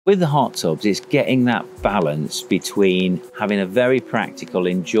With the hot tubs, it's getting that balance between having a very practical,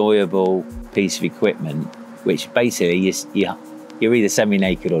 enjoyable piece of equipment, which basically you're either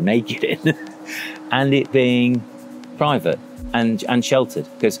semi-naked or naked in, and it being private and sheltered,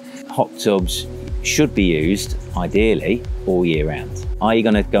 because hot tubs should be used, ideally, all year round. Are you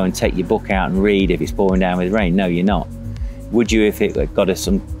going to go and take your book out and read if it's pouring down with rain? No, you're not. Would you if it got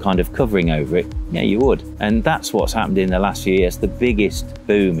some kind of covering over it? Yeah, you would. And that's what's happened in the last few years. The biggest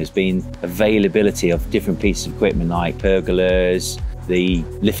boom has been availability of different pieces of equipment like pergolas, the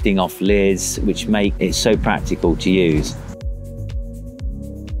lifting off lids, which make it so practical to use.